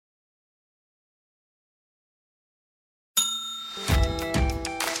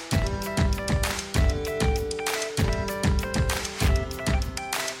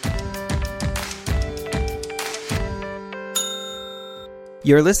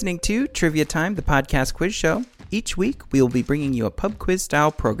You're listening to Trivia Time, the podcast quiz show. Each week, we will be bringing you a pub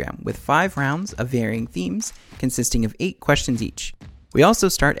quiz-style program with 5 rounds of varying themes consisting of 8 questions each. We also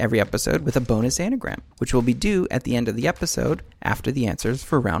start every episode with a bonus anagram, which will be due at the end of the episode after the answers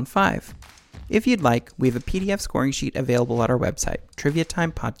for round 5. If you'd like, we have a PDF scoring sheet available at our website,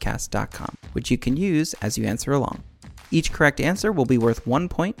 triviatimepodcast.com, which you can use as you answer along. Each correct answer will be worth 1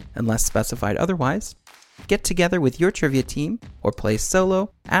 point unless specified otherwise. Get together with your trivia team or play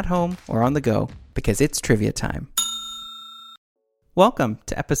solo, at home, or on the go because it's trivia time. Welcome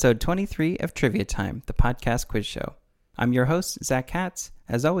to episode 23 of Trivia Time, the podcast quiz show. I'm your host, Zach Katz.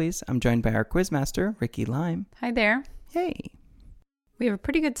 As always, I'm joined by our quizmaster, Ricky Lime. Hi there. Hey. We have a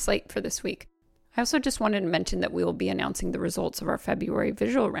pretty good slate for this week. I also just wanted to mention that we will be announcing the results of our February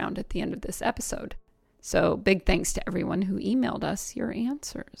visual round at the end of this episode. So big thanks to everyone who emailed us your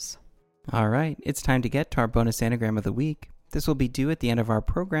answers. All right, it's time to get to our bonus anagram of the week. This will be due at the end of our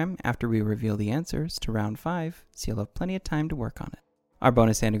program after we reveal the answers to round 5, so you'll have plenty of time to work on it. Our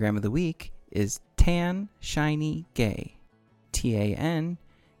bonus anagram of the week is tan, shiny, gay. TANSHINYGAY.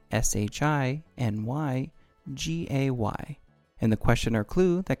 And the question or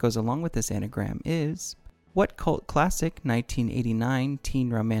clue that goes along with this anagram is, what cult classic 1989 teen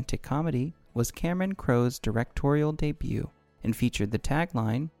romantic comedy was Cameron Crowe's directorial debut and featured the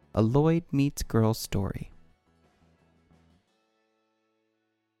tagline, A Lloyd Meets Girl Story?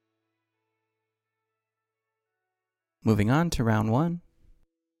 Moving on to round 1.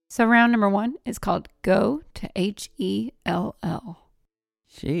 So round number 1 is called Go to H-E-L-L.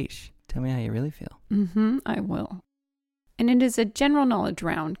 Sheesh. Tell me how you really feel. I will. And it is a general knowledge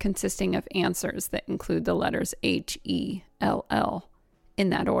round consisting of answers that include the letters H-E-L-L in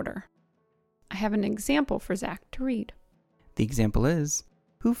that order. I have an example for Zach to read. The example is,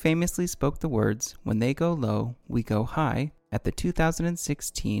 who famously spoke the words, "When they go low, we go high," at the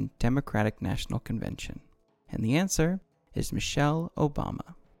 2016 Democratic National Convention? And the answer is Michelle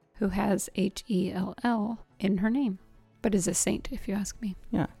Obama. Who has H-E-L-L in her name, but is a saint if you ask me.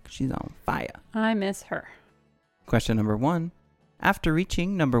 Yeah, she's on fire. I miss her. Question number 1. After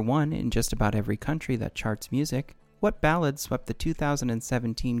reaching number 1 in just about every country that charts music, what ballad swept the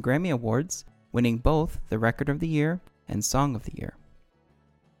 2017 Grammy Awards, winning both the Record of the Year and Song of the Year?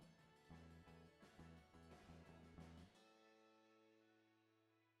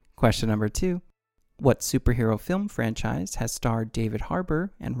 Question number 2. What superhero film franchise has starred David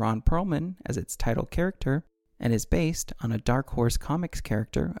Harbour and Ron Perlman as its title character and is based on a Dark Horse Comics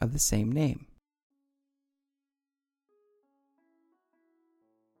character of the same name?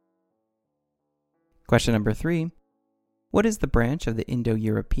 Question number 3. What is the branch of the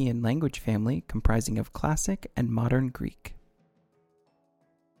Indo-European language family comprising of Classic and Modern Greek?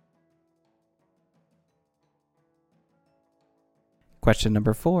 Question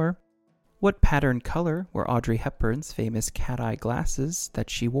number 4. What pattern color were Audrey Hepburn's famous cat-eye glasses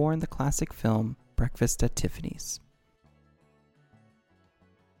that she wore in the classic film Breakfast at Tiffany's?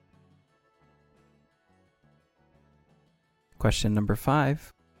 Question number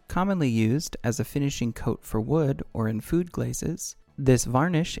 5. Commonly used as a finishing coat for wood or in food glazes, this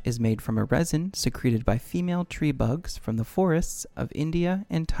varnish is made from a resin secreted by female tree bugs from the forests of India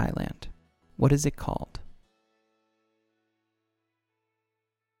and Thailand. What is it called?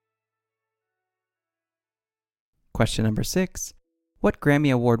 Question number 6. What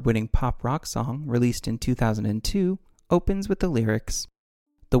Grammy Award-winning pop rock song released in 2002 opens with the lyrics,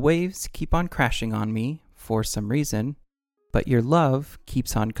 "The waves keep on crashing on me for some reason, but your love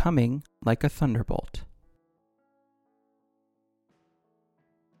keeps on coming like a thunderbolt"?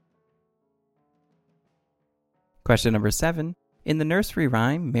 Question number 7. In the nursery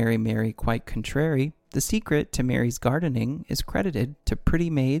rhyme, Mary, Mary, Quite Contrary, the secret to Mary's gardening is credited to pretty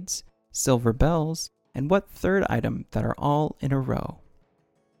maids, silver bells, and what third item that are all in a row?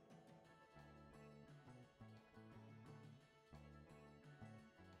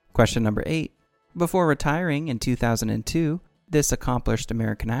 Question number 8. Before retiring in 2002, this accomplished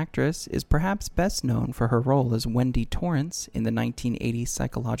American actress is perhaps best known for her role as Wendy Torrance in the 1980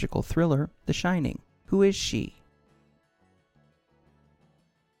 psychological thriller The Shining. Who is she?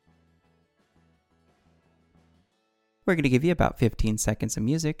 We're going to give you about 15 seconds of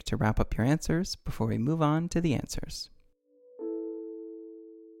music to wrap up your answers before we move on to the answers.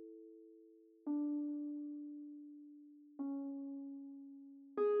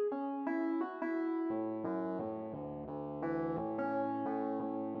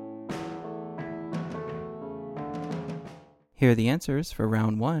 Here are the answers for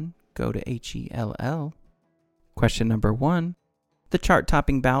round 1. Go to H-E-L-L. Question number 1. The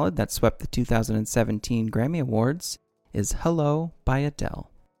chart-topping ballad that swept the 2017 Grammy Awards is Hello by Adele.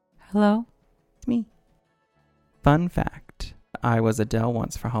 Hello? It's me. Fun fact, I was Adele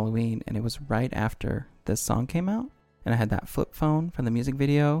once for Halloween, and it was right after this song came out, and I had that flip phone from the music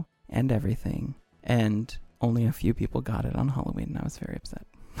video and everything, and only a few people got it on Halloween, and I was very upset.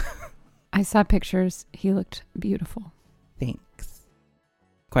 I saw pictures. He looked beautiful. Thanks.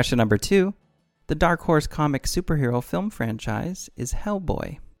 Question number 2. The Dark Horse comic superhero film franchise is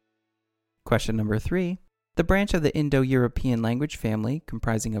Hellboy. Question number 3. The branch of the Indo-European language family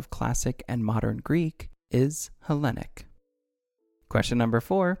comprising of classic and modern Greek is Hellenic. Question number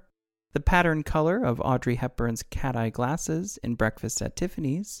 4. The pattern color of Audrey Hepburn's cat-eye glasses in Breakfast at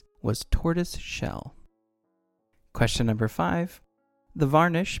Tiffany's was tortoise shell. Question number 5. The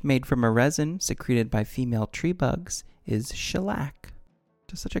varnish made from a resin secreted by female tree bugs is shellac.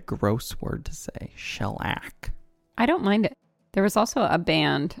 Just such a gross word to say, shellac. I don't mind it. There was also a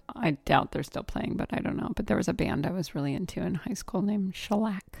band, I doubt they're still playing, but I don't know. But there was a band I was really into in high school named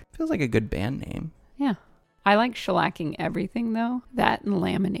Shellac. Feels like a good band name. Yeah. I like shellacking everything, though. That and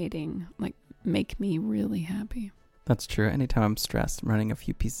laminating, make me really happy. That's true. Anytime I'm stressed, I'm running a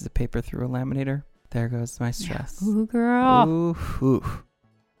few pieces of paper through a laminator. There goes my stress. Yeah. Ooh, girl. Ooh.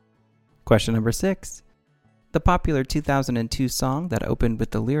 Question number 6. The popular 2002 song that opened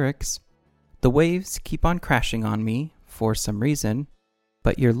with the lyrics, "The waves keep on crashing on me for some reason,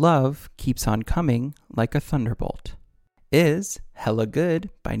 but your love keeps on coming like a thunderbolt," is Hella Good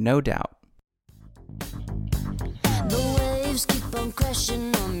by No Doubt. The waves keep on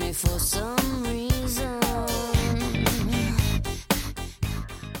crashing on me for some reason.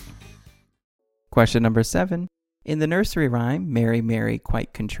 Question number 7. In the nursery rhyme, Mary, Mary,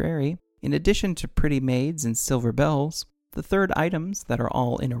 Quite Contrary, in addition to pretty maids and silver bells, the third items that are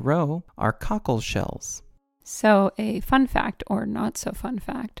all in a row are cockle shells. So a fun fact, or not so fun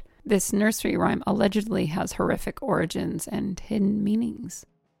fact, this nursery rhyme allegedly has horrific origins and hidden meanings.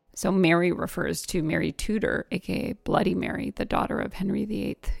 So Mary refers to Mary Tudor, aka Bloody Mary, the daughter of Henry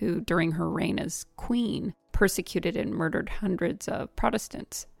VIII, who during her reign as queen persecuted and murdered hundreds of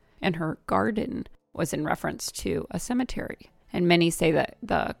Protestants. And her garden was in reference to a cemetery. And many say that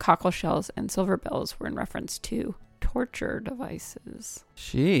the cockle shells and silver bells were in reference to torture devices.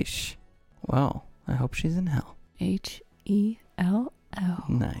 Sheesh. Well, I hope she's in hell. Hell.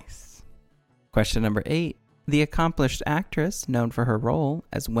 Nice. Question number 8. The accomplished actress known for her role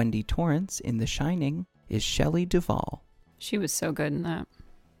as Wendy Torrance in The Shining is Shelley Duvall. She was so good in that.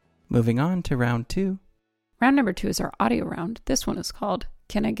 Moving on to round 2. Round number 2 is our audio round. This one is called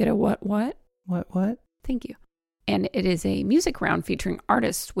Can I Get a What? What? Thank you. And it is a music round featuring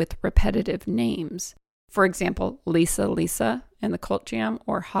artists with repetitive names. For example, Lisa and the Cult Jam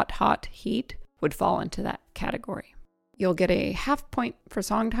or Hot Heat would fall into that category. You'll get a half point for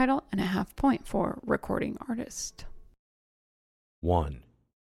song title and a half point for recording artist. 1.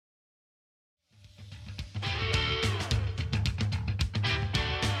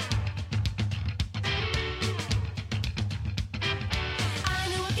 I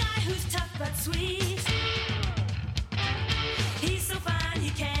know a guy who's tough but sweet. He's so fine he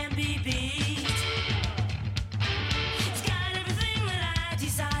can be beat. He's got everything that I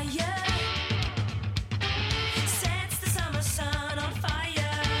desire. Sets the summer sun on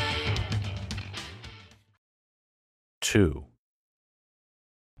fire. 2.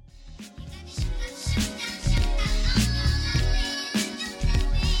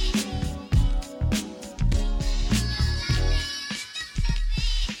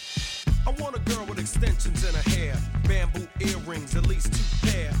 I want a girl with extensions in her hair, bamboo earrings, at least 2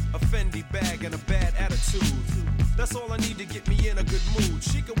 pair, a Fendi bag and a bad attitude. That's all I need to get me in a good mood.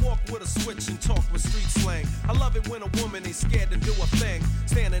 She can walk with a switch and talk with street slang. I love it when a woman ain't scared to do a thing.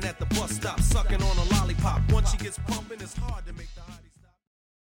 Standing at the bus stop, sucking on a lollipop. Once she gets pumping, it's hard to make the hottie stop.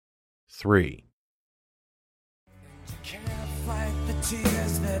 3. Can't fight the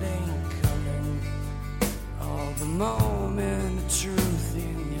tears that ain't coming. All the moment of truth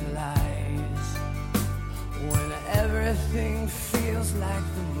in your lies. When everything feels like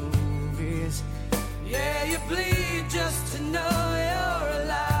the movies. Yeah, you bleed just to know you're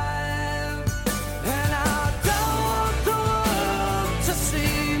alive. And I don't want the world to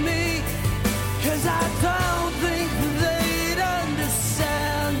see me, 'cause I don't think they'd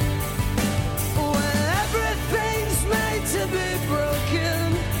understand. When everything's made to be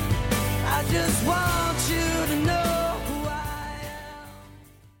broken, I just want you to know who I am.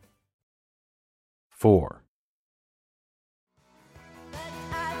 4.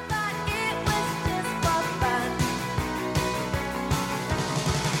 I thought it was just for fun.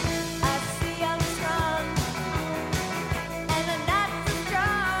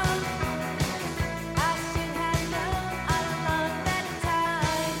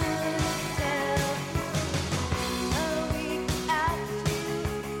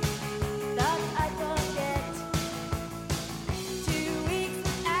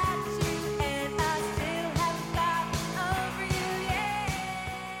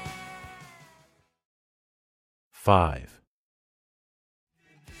 5.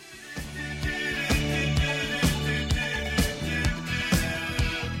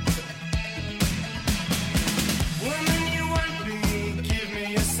 When you want me, give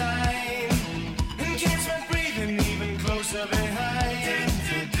me a sign. And catch my breathing even closer behind.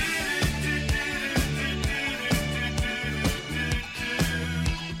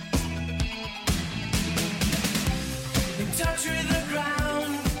 In touch with the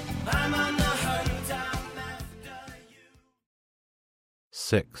ground, I'm on the hunt, I'm after you.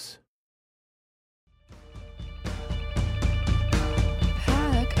 6.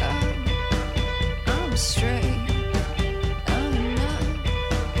 Pack up, I'm straight. I'm not.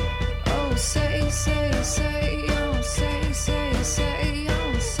 Oh, say, say, say, oh, say, say, say,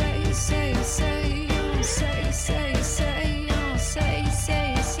 oh, say, say, say, oh, say, say, say, oh, say,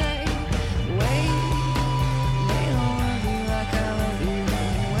 say, say. Wait, they don't love you like I love you.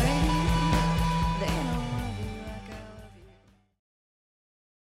 Wait, they don't love you like I love you.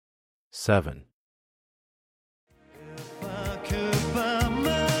 7. If I could buy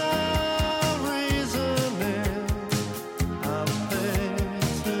my reasoning, I'll pay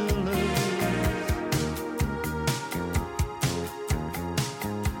to lose.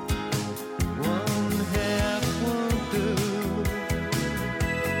 One half won't do.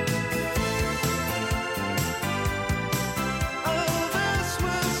 Oh, that's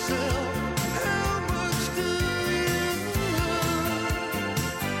myself. How much do you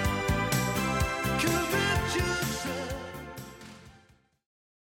commit yourself?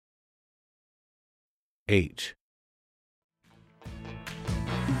 8.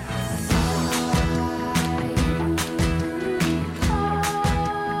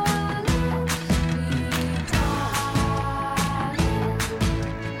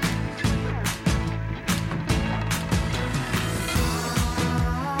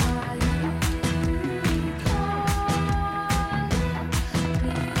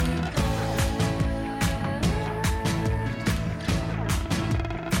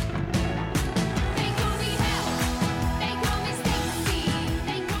 They call me hell. They call me Stacy.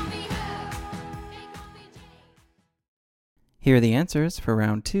 They call me hell. They call me Jane. Here are the answers for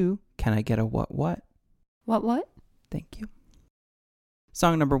round 2. Can I get a what? What? Thank you.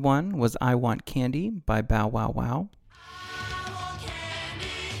 Song number 1 was I Want Candy by Bow Wow Wow.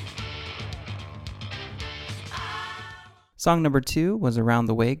 Song number 2 was Around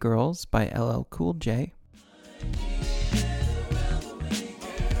the Way Girls by LL Cool J.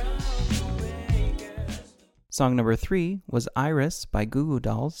 Song number 3 was Iris by Goo Goo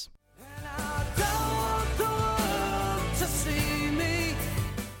Dolls.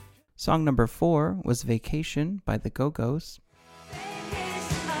 Song number 4 was Vacation by the Go-Go's.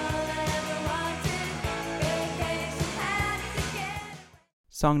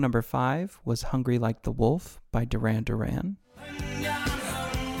 Song number 5 was Hungry Like the Wolf by Duran Duran.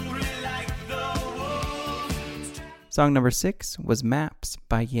 Song number 6 was Maps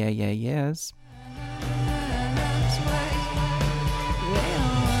by Yeah Yeah Yeahs.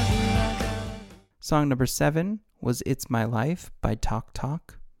 Song number 7 was It's My Life by Talk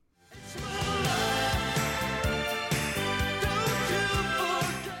Talk.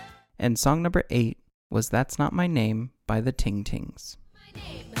 And song number 8 was That's Not My Name by the Ting Tings. My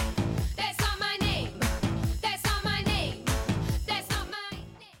name. That's not my name. That's not my name. That's not my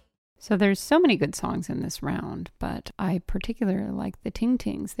name. So there's so many good songs in this round, but I particularly like the Ting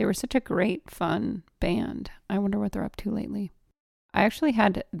Tings. They were such a great, fun band. I wonder what they're up to lately. I actually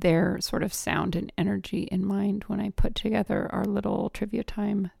had their sort of sound and energy in mind when I put together our little Trivia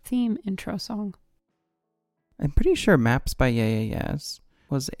Time theme intro song. I'm pretty sure Maps by Yeah Yeah Yeahs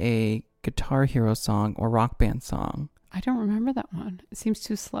was a Guitar Hero song or Rock Band song. I don't remember that one. It seems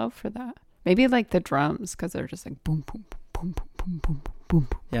too slow for that. Maybe like the drums, because they're just like boom, boom, boom, boom, boom, boom, boom,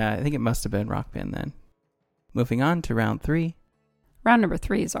 boom. Yeah, I think it must have been Rock Band then. Moving on to round 3. Round number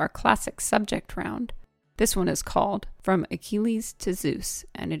 3 is our classic subject round. This one is called From Achilles to Zeus,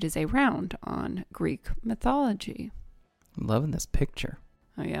 and it is a round on Greek mythology. I'm loving this picture.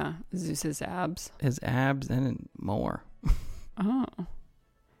 Oh yeah, Zeus's abs. His abs and more. Oh,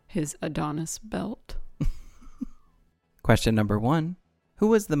 his Adonis belt. Question number 1. Who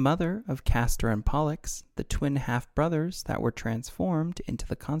was the mother of Castor and Pollux, the twin half-brothers that were transformed into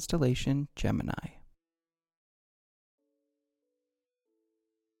the constellation Gemini?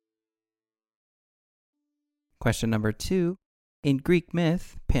 Question number 2. In Greek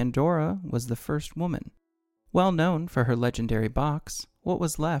myth, Pandora was the first woman. Well known for her legendary box, what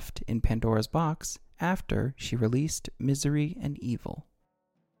was left in Pandora's box after she released misery and evil?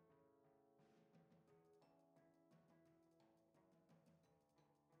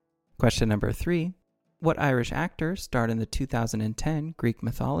 Question number 3. What Irish actor starred in the 2010 Greek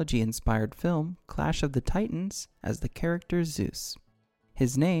mythology-inspired film Clash of the Titans as the character Zeus?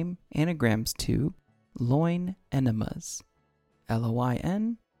 His name anagrams to Loin Enemas.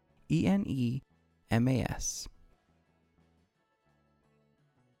 Loinenemas.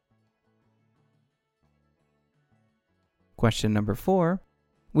 Question number 4.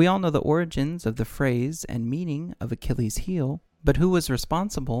 We all know the origins of the phrase and meaning of Achilles' heel, but who was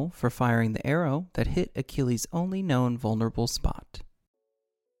responsible for firing the arrow that hit Achilles' only known vulnerable spot?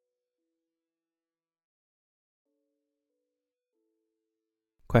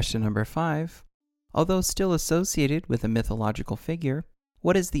 Question number 5. Although still associated with a mythological figure,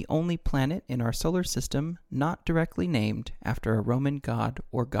 what is the only planet in our solar system not directly named after a Roman god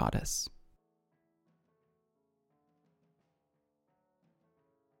or goddess?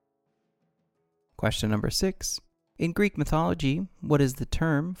 Question number 6. In Greek mythology, what is the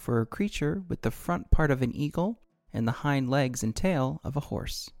term for a creature with the front part of an eagle and the hind legs and tail of a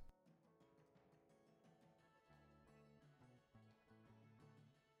horse?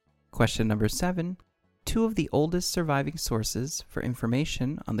 Question number 7. Two of the oldest surviving sources for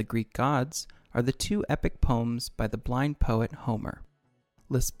information on the Greek gods are the two epic poems by the blind poet Homer.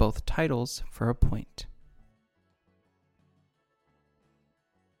 List both titles for a point.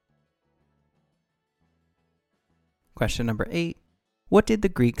 Question number 8. What did the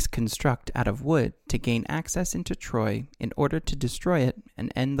Greeks construct out of wood to gain access into Troy in order to destroy it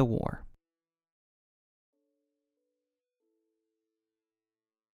and end the war?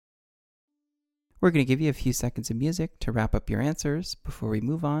 We're going to give you a few seconds of music to wrap up your answers before we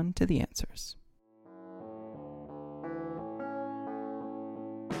move on to the answers.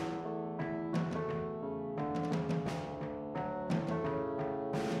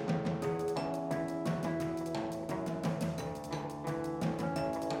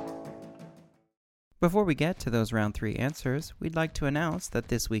 Before we get to those round 3 answers, we'd like to announce that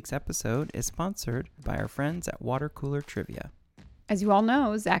this week's episode is sponsored by our friends at Water Cooler Trivia. As you all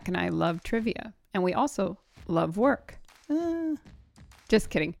know, Zach and I love trivia, and we also love work.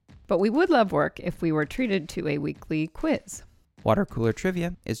 Just kidding. But we would love work if we were treated to a weekly quiz. Water Cooler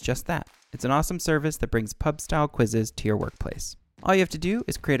Trivia is just that. It's an awesome service that brings pub-style quizzes to your workplace. All you have to do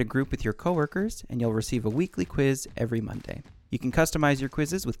is create a group with your coworkers, and you'll receive a weekly quiz every Monday. You can customize your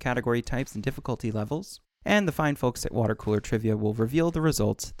quizzes with category types and difficulty levels, and the fine folks at Water Cooler Trivia will reveal the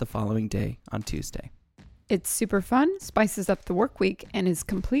results the following day on Tuesday. It's super fun, spices up the work week, and is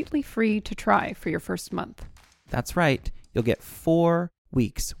completely free to try for your first month. That's right. You'll get 4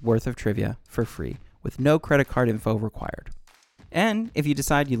 weeks worth of trivia for free with no credit card info required. And if you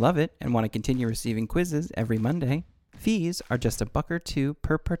decide you love it and want to continue receiving quizzes every Monday, fees are just $1 or $2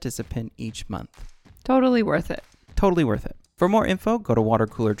 per participant each month. Totally worth it. Totally worth it. For more info, go to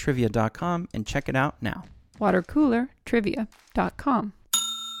watercoolertrivia.com and check it out now. Watercoolertrivia.com.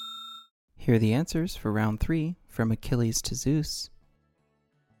 Here are the answers for round 3 from Achilles to Zeus.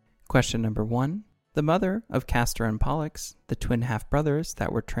 Question number 1. The mother of Castor and Pollux, the twin half-brothers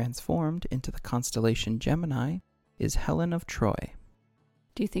that were transformed into the constellation Gemini, is Helen of Troy.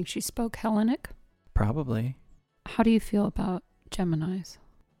 Do you think she spoke Hellenic? Probably. How do you feel about Geminis?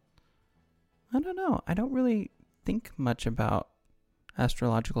 I don't know. I don't really think much about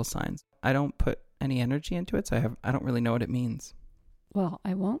astrological signs. I don't put any energy into it, so I don't really know what it means. Well,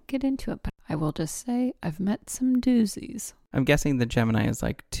 I won't get into it, but I will just say I've met some doozies. I'm guessing the Gemini is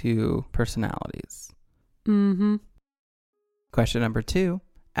like 2 personalities. Mm-hmm. Question number 2.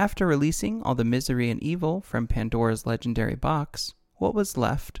 After releasing all the misery and evil from Pandora's legendary box, what was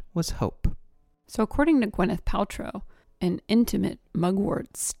left was hope. So according to Gwyneth Paltrow, an intimate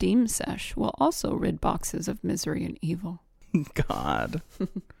mugwort steam sesh will also rid boxes of misery and evil. God.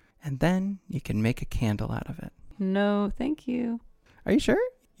 And then you can make a candle out of it. No, thank you. Are you sure?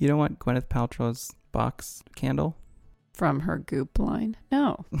 You don't want Gwyneth Paltrow's box candle? From her goop line?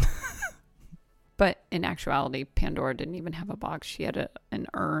 No. But in actuality, Pandora didn't even have a box. She had an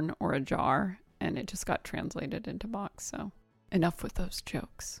urn or a jar, and it just got translated into box. So enough with those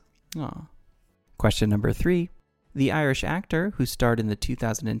jokes. Aw. Question number 3. The Irish actor who starred in the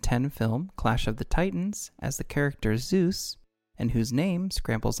 2010 film Clash of the Titans as the character Zeus, and whose name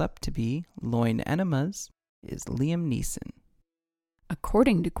scrambles up to be Loin Enemas, is Liam Neeson.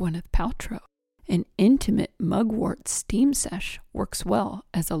 According to Gwyneth Paltrow, an intimate mugwort steam sesh works well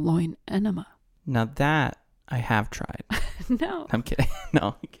as a loin enema. Now that I have tried. No. I'm kidding.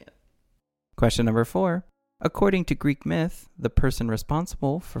 No, I can't. Question number 4. According to Greek myth, the person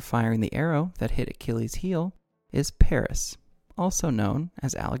responsible for firing the arrow that hit Achilles' heel is Paris, also known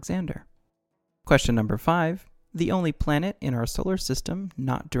as Alexander. Question number 5. The only planet in our solar system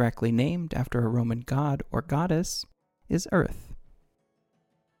not directly named after a Roman god or goddess is Earth.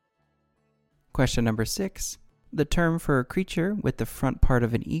 Question number 6. The term for a creature with the front part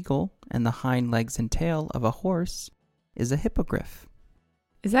of an eagle and the hind legs and tail of a horse is a hippogriff.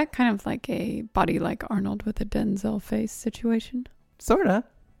 Is that kind of like a body like Arnold with a Denzel face situation? Sorta.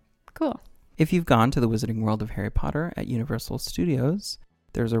 Cool. If you've gone to the Wizarding World of Harry Potter at Universal Studios,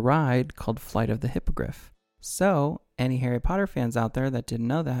 there's a ride called Flight of the Hippogriff. So, any Harry Potter fans out there that didn't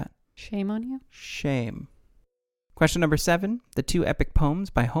know that, Shame on you? shame. Question number 7. The 2 epic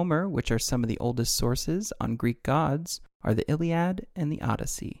poems by Homer, which are some of the oldest sources on Greek gods, are the Iliad and the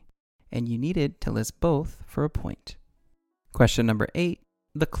Odyssey, and you needed to list both for a point. Question number 8.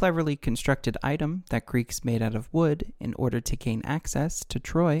 The cleverly constructed item that Greeks made out of wood in order to gain access to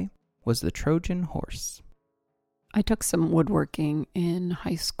Troy was the Trojan horse. I took some woodworking in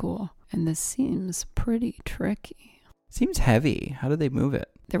high school, and this seems pretty tricky. Seems heavy. How did they move it?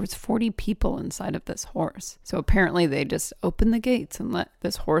 There was 40 people inside of this horse. So apparently they just opened the gates and let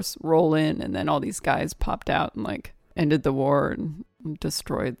this horse roll in, and then all these guys popped out and ended the war and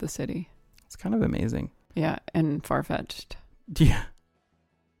destroyed the city. It's kind of amazing. Yeah, and far-fetched. Yeah.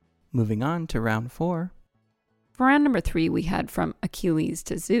 Moving on to round 4. For round number 3, we had From Achilles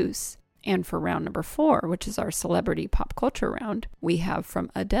to Zeus. And for round number 4, which is our celebrity pop culture round, we have From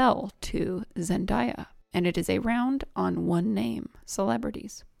Adele to Zendaya. And it is a round on one name,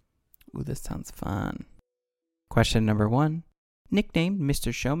 celebrities. Ooh, this sounds fun. Question number 1. Nicknamed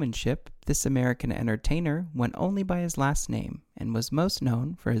Mr. Showmanship, this American entertainer went only by his last name and was most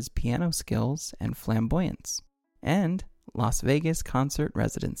known for his piano skills and flamboyance, and Las Vegas concert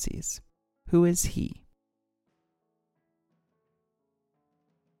residencies. Who is he?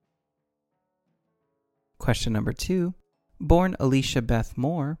 Question number 2. Born Alicia Beth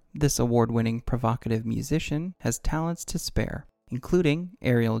Moore, this award-winning provocative musician has talents to spare, including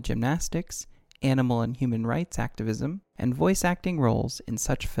aerial gymnastics, animal and human rights activism, and voice acting roles in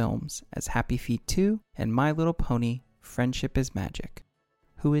such films as Happy Feet 2 and My Little Pony: Friendship is Magic.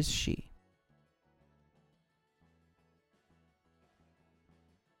 Who is she?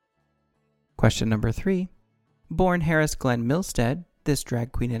 Question number 3. Born Harris Glenn Milstead, this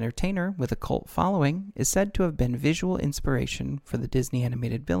drag queen entertainer with a cult following is said to have been visual inspiration for the Disney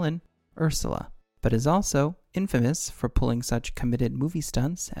animated villain Ursula, but is also infamous for pulling such committed movie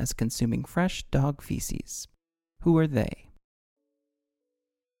stunts as consuming fresh dog feces. Who are they?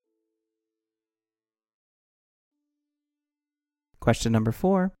 Question number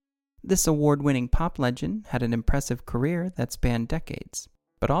 4. This award-winning pop legend had an impressive career that spanned decades,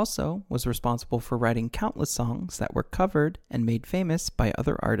 but also was responsible for writing countless songs that were covered and made famous by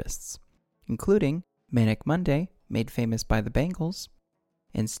other artists, including Manic Monday, made famous by the Bangles,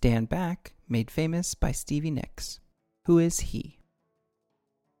 and Stand Back, made famous by Stevie Nicks. Who is he?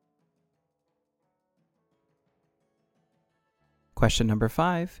 Question number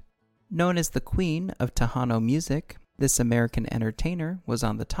 5. Known as the Queen of Tejano music, this American entertainer was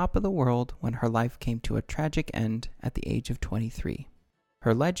on the top of the world when her life came to a tragic end at the age of 23.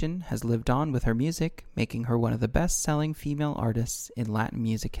 Her legend has lived on with her music, making her one of the best-selling female artists in Latin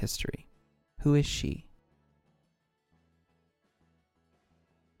music history. Who is she?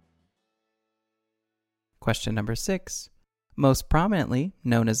 Question number 6. Most prominently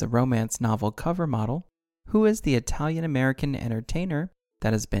known as a romance novel cover model, who is the Italian-American entertainer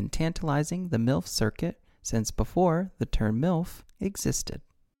that has been tantalizing the MILF circuit since before the term MILF existed?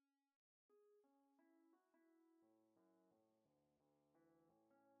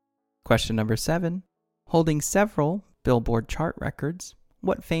 Question number 7. Holding several Billboard chart records,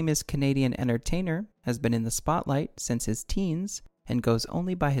 what famous Canadian entertainer has been in the spotlight since his teens and goes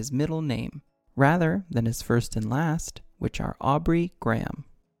only by his middle name, rather than his first and last, which are Aubrey Graham?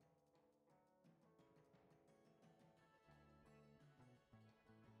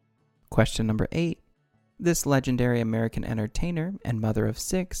 Question number 8. This legendary American entertainer and mother of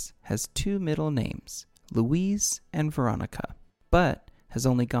 6 has 2 middle names, Louise and Veronica, but has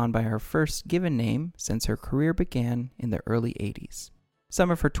only gone by her first given name since her career began in the early 80s.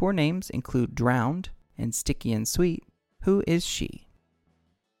 Some of her tour names include Drowned and Sticky and Sweet. Who is she?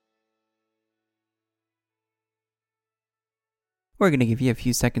 We're going to give you a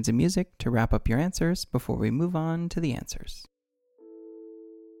few seconds of music to wrap up your answers before we move on to the answers.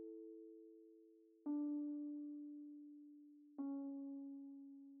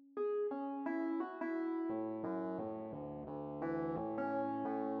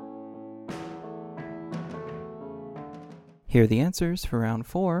 Here are the answers for round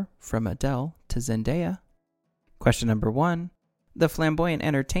 4, From Adele to Zendaya. Question number 1. The flamboyant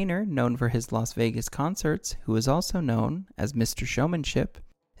entertainer known for his Las Vegas concerts, who is also known as Mr. Showmanship,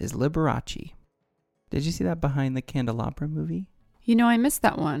 is Liberace. Did you see that Behind the Candelabra movie? You know, I missed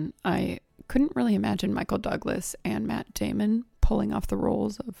that one. I couldn't really imagine Michael Douglas and Matt Damon pulling off the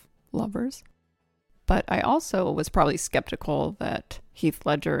roles of lovers. But I also was probably skeptical that Heath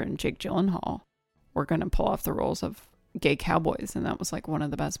Ledger and Jake Gyllenhaal were going to pull off the roles of gay cowboys, and that was like one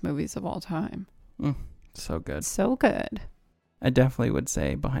of the best movies of all time. So good. So good. I definitely would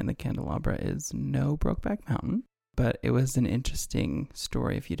say Behind the Candelabra is no Brokeback Mountain, but it was an interesting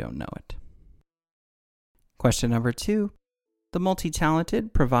story if you don't know it. Question number 2. The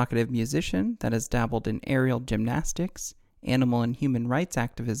multi-talented, provocative musician that has dabbled in aerial gymnastics, animal and human rights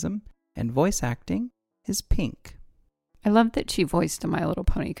activism, and voice acting is Pink. I love that she voiced a My Little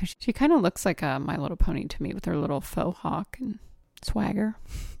Pony because she kind of looks like a My Little Pony to me with her little faux hawk and swagger.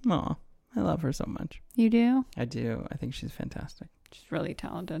 Aw, I love her so much. You do? I do. I think she's fantastic. She's really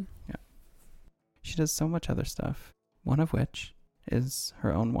talented. Yeah. She does so much other stuff, one of which is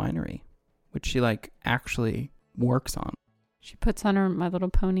her own winery, which she actually works on. She puts on her My Little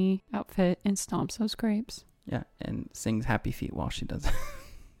Pony outfit and stomps those grapes. Yeah, and sings Happy Feet while she does it.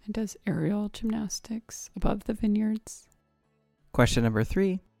 And does aerial gymnastics above the vineyards. Question number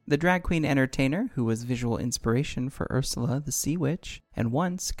 3. The drag queen entertainer who was visual inspiration for Ursula the Sea Witch and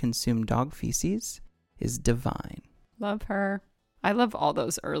once consumed dog feces is Divine. Love her. I love all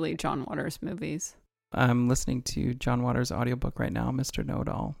those early John Waters movies. I'm listening to John Waters' audiobook right now, Mr.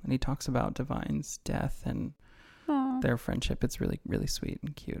 Know-It-All, and he talks about Divine's death and their friendship. It's really, really sweet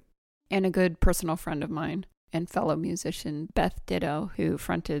and cute. And a good personal friend of mine and fellow musician Beth Ditto, who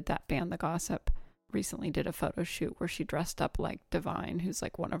fronted that band The Gossip, recently did a photo shoot where she dressed up like Divine, who's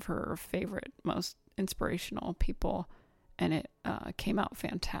like one of her favorite, most inspirational people, and it came out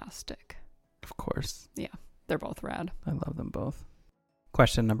fantastic. Of course. Yeah, they're both rad. I love them both.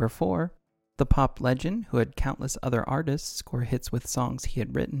 Question number 4. The pop legend who had countless other artists score hits with songs he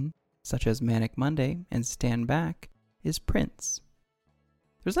had written, such as Manic Monday and Stand Back, is Prince.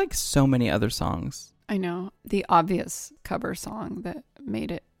 There's so many other songs. I know. The obvious cover song that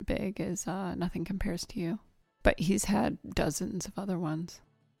made it big is Nothing Compares to You. But he's had dozens of other ones.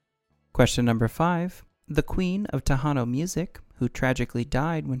 Question number 5. The queen of Tejano music, who tragically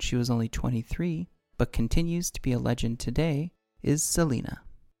died when she was only 23, but continues to be a legend today, is Selena.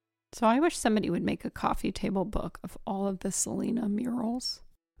 So I wish somebody would make a coffee table book of all of the Selena murals.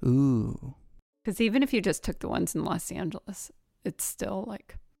 Ooh. Because even if you just took the ones in Los Angeles, it's still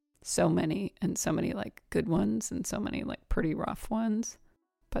so many and so many good ones and so many pretty rough ones.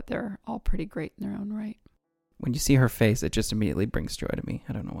 But they're all pretty great in their own right. When you see her face, it just immediately brings joy to me.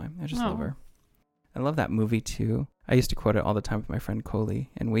 I don't know why. I just love her. I love that movie too. I used to quote it all the time with my friend Coley,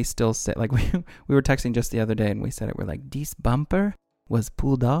 and we still say we were texting just the other day, and we said it. We're like, "This bumper was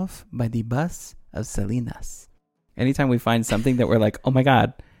pulled off by the bus of Selena's." Anytime we find something that we're like, "Oh my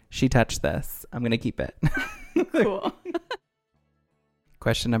God, she touched this. I'm gonna keep it." Cool.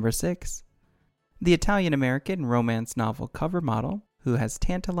 Question number 6. The Italian-American romance novel cover model who has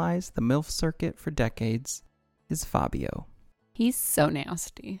tantalized the MILF circuit for decades is Fabio. He's so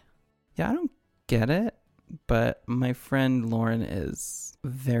nasty. Yeah, I don't get it, but my friend Lauren is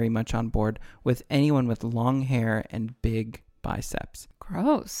very much on board with anyone with long hair and big biceps.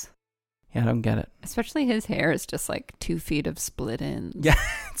 Gross. Yeah, I don't get it. Especially his hair is just 2 feet of split ends. Yeah,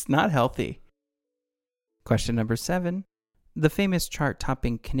 it's not healthy. Question number 7. The famous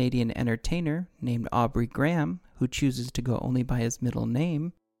chart-topping Canadian entertainer named Aubrey Graham, who chooses to go only by his middle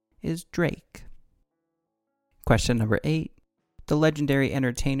name, is Drake. Question number 8. The legendary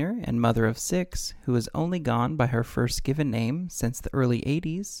entertainer and mother of 6, who has only gone by her first given name since the early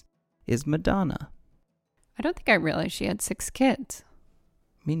 80s, is Madonna. I don't think I realized she had 6 kids.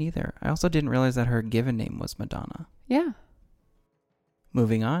 Me neither. I also didn't realize that her given name was Madonna. Yeah.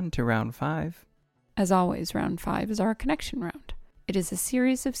 Moving on to round 5. As always, round 5 is our connection round. It is a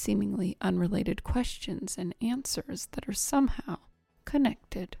series of seemingly unrelated questions and answers that are somehow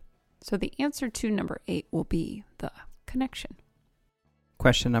connected. So the answer to number 8 will be the connection.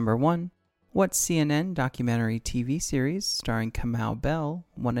 Question number 1. What CNN documentary TV series starring Kamau Bell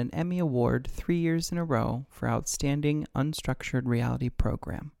won an Emmy Award 3 years in a row for Outstanding Unstructured Reality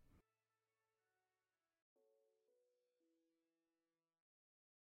Program?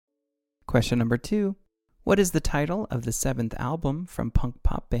 Question number 2. What is the title of the 7th album from punk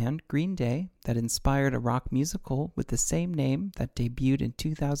pop band Green Day that inspired a rock musical with the same name that debuted in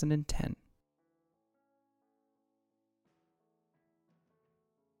 2010?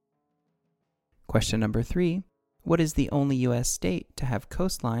 Question number 3. What is the only U.S. state to have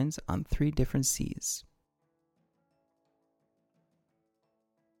coastlines on 3 different seas?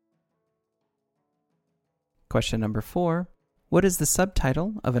 Question number 4. What is the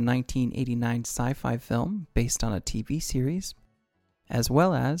subtitle of a 1989 sci-fi film based on a TV series, as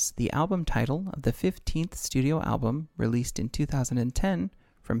well as the album title of the 15th studio album released in 2010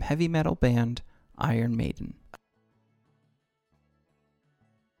 from heavy metal band Iron Maiden?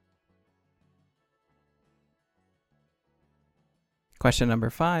 Question number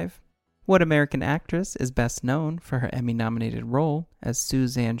 5. What American actress is best known for her Emmy-nominated role as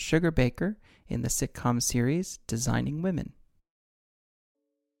Suzanne Sugarbaker in the sitcom series Designing Women?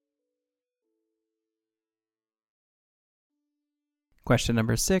 Question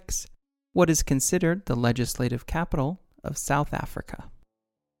number 6. What is considered the legislative capital of South Africa?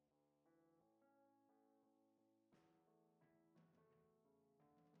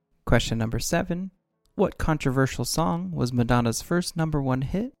 Question number 7. What controversial song was Madonna's first number 1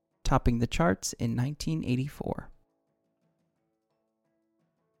 hit, topping the charts in 1984?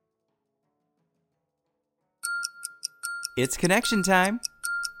 It's connection time!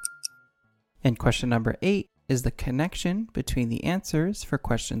 And question number 8 is the connection between the answers for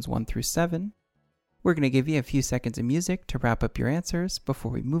questions 1 through 7. We're going to give you a few seconds of music to wrap up your answers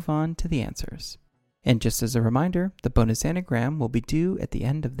before we move on to the answers. And just as a reminder, the bonus anagram will be due at the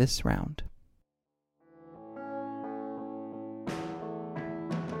end of this round.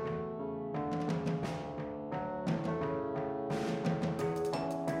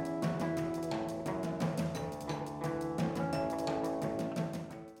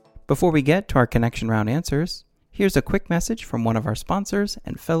 Before we get to our connection round answers, here's a quick message from one of our sponsors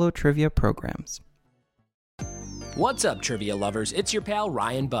and fellow trivia programs. What's up, trivia lovers? It's your pal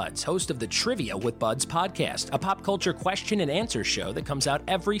Ryan Buds, host of the Trivia with Buds podcast, a pop culture question and answer show that comes out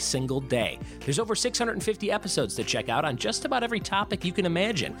every single day. There's over 650 episodes to check out on just about every topic you can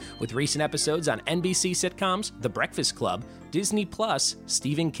imagine, with recent episodes on NBC sitcoms, The Breakfast Club, Disney Plus,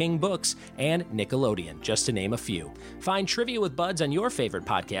 Stephen King books, and Nickelodeon, just to name a few. Find Trivia with Buds on your favorite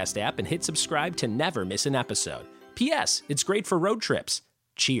podcast app and hit subscribe to never miss an episode. P.S. It's great for road trips.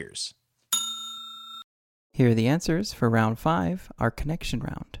 Cheers. Here are the answers for round 5, our connection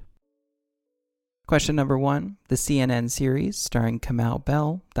round. Question number 1, the CNN series starring Kamau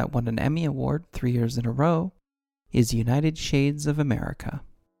Bell that won an Emmy Award 3 years in a row is United Shades of America.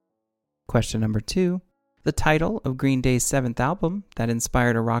 Question number 2, the title of Green Day's 7th album that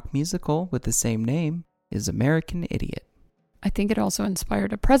inspired a rock musical with the same name is American Idiot. I think it also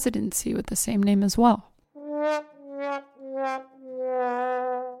inspired a presidency with the same name as well.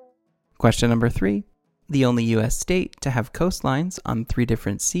 Question number 3, the only U.S. state to have coastlines on 3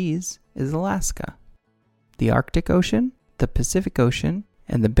 different seas is Alaska: the Arctic Ocean, the Pacific Ocean,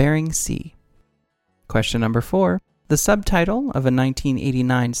 and the Bering Sea. Question number 4. The subtitle of a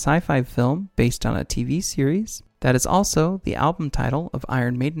 1989 sci-fi film based on a TV series that is also the album title of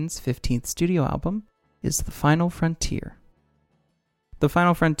Iron Maiden's 15th studio album is The Final Frontier. The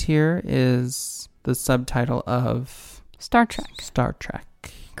Final Frontier is the subtitle of Star Trek. Star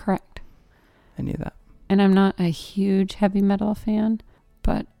Trek. Correct. I knew that. And I'm not a huge heavy metal fan,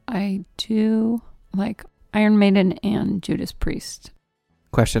 but I do like Iron Maiden and Judas Priest.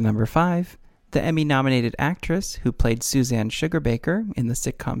 Question number 5. The Emmy-nominated actress who played Suzanne Sugarbaker in the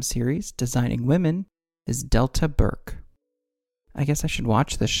sitcom series Designing Women is Delta Burke. I guess I should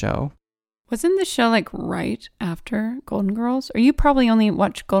watch this show. Wasn't the show like right after Golden Girls? Or you probably only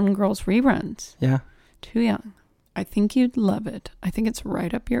watch Golden Girls reruns. Yeah. Too young. I think you'd love it. I think it's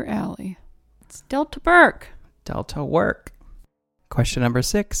right up your alley. It's Delta Burke. Delta work. Question number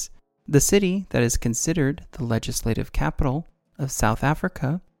 6. The city that is considered the legislative capital of South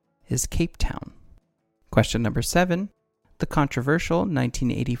Africa is Cape Town. Question number 7. The controversial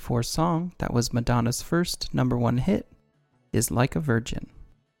 1984 song that was Madonna's first number 1 hit is Like a Virgin.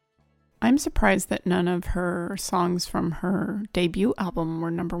 I'm surprised that none of her songs from her debut album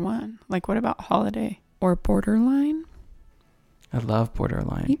were number 1. Like, what about Holiday or Borderline? I love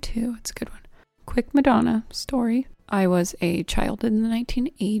Borderline. Me too. It's a good one. Quick Madonna story. I was a child in the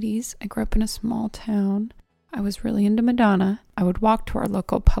 1980s. I grew up in a small town. I was really into Madonna. I would walk to our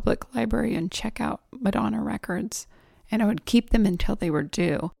local public library and check out Madonna records, and I would keep them until they were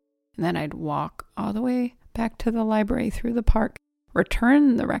due. And then I'd walk all the way back to the library through the park,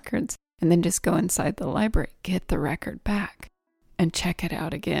 return the records, and then just go inside the library, get the record back, and check it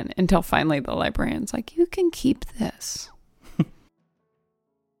out again until finally the librarian's like, you can keep this.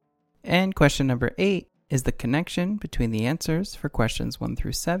 And question number 8 is the connection between the answers for questions 1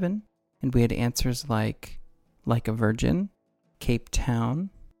 through 7. And we had answers like a Virgin, Cape Town,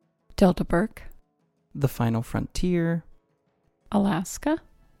 Delta Burke, The Final Frontier, Alaska,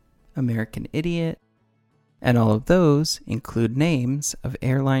 American Idiot, and all of those include names of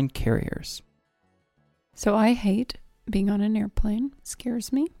airline carriers. So I hate being on an airplane.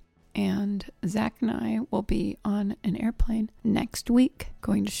 Scares me. And Zach and I will be on an airplane next week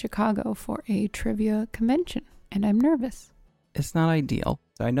going to Chicago for a trivia convention. And I'm nervous. It's not ideal.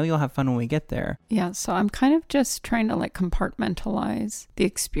 So I know you'll have fun when we get there. Yeah, so I'm kind of just trying to compartmentalize the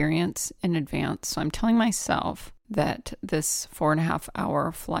experience in advance. So I'm telling myself that this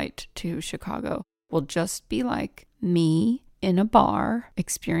 4.5-hour flight to Chicago will just be like me in a bar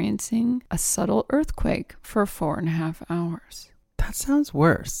experiencing a subtle earthquake for 4.5 hours. That sounds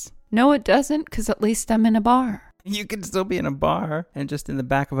worse. No, it doesn't, because at least I'm in a bar. You could still be in a bar and just in the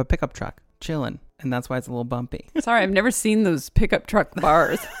back of a pickup truck, chilling. And that's why it's a little bumpy. Sorry, I've never seen those pickup truck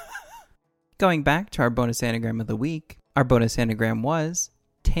bars. Going back to our bonus anagram of the week, our bonus anagram was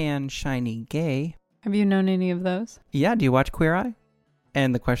tan, shiny, gay. Have you known any of those? Yeah, do you watch Queer Eye?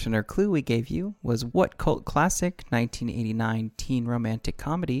 And the question or clue we gave you was what cult classic 1989 teen romantic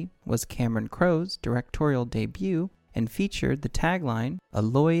comedy was Cameron Crowe's directorial debut and featured the tagline, A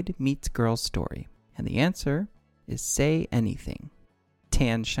Lloyd Meets Girl Story? And the answer is Say Anything.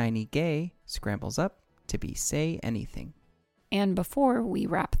 Tan, shiny, gay scrambles up to be Say Anything. And before we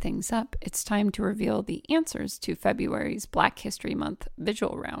wrap things up, it's time to reveal the answers to February's Black History Month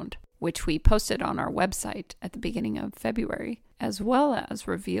visual round, which we posted on our website at the beginning of February, as well as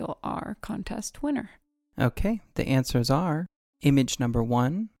reveal our contest winner. Okay, the answers are image number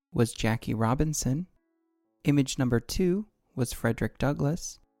 1 was Jackie Robinson. Image number 2 was Frederick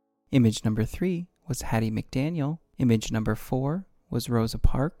Douglass. Image number 3 was Hattie McDaniel. Image number 4 was Rosa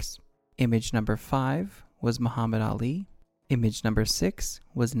Parks. Image number 5 was Muhammad Ali. Image number 6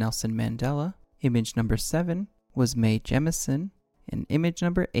 was Nelson Mandela. Image number 7 was Mae Jemison. And image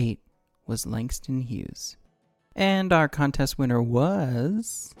number 8 was Langston Hughes. And our contest winner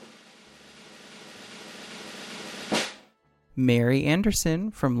was Mary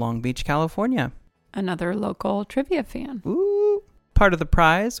Anderson from Long Beach, California. Another local trivia fan. Ooh. Part of the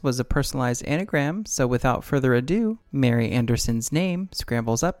prize was a personalized anagram, so without further ado, Mary Anderson's name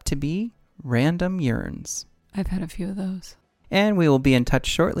scrambles up to be Random Yearns. I've had a few of those. And we will be in touch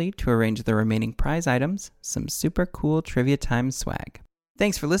shortly to arrange the remaining prize items, some super cool Trivia Time swag.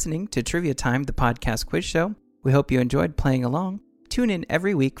 Thanks for listening to Trivia Time, the podcast quiz show. We hope you enjoyed playing along. Tune in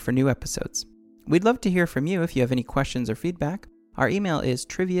every week for new episodes. We'd love to hear from you if you have any questions or feedback. Our email is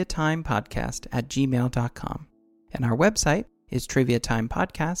triviatimepodcast@gmail.com. And our website is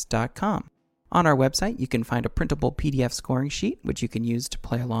triviatimepodcast.com. On our website, you can find a printable PDF scoring sheet, which you can use to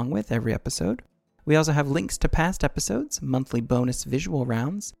play along with every episode. We also have links to past episodes, monthly bonus visual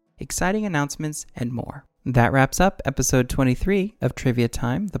rounds, exciting announcements, and more. That wraps up episode 23 of Trivia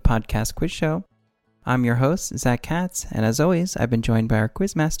Time, the podcast quiz show. I'm your host, Zach Katz, and as always, I've been joined by our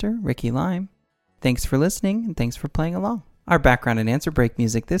quizmaster, Ricky Lime. Thanks for listening, and thanks for playing along. Our background and answer break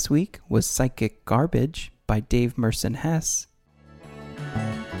music this week was Psychic Garbage by Dave Merson Hess.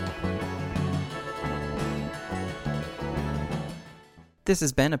 This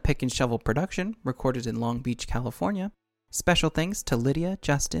has been a Pick and Shovel production, recorded in Long Beach, California. Special thanks to Lydia,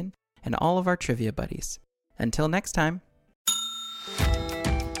 Justin, and all of our trivia buddies. Until next time.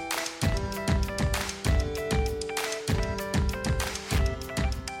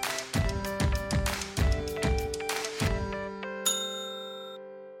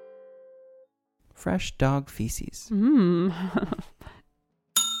 Fresh dog feces. Mmm.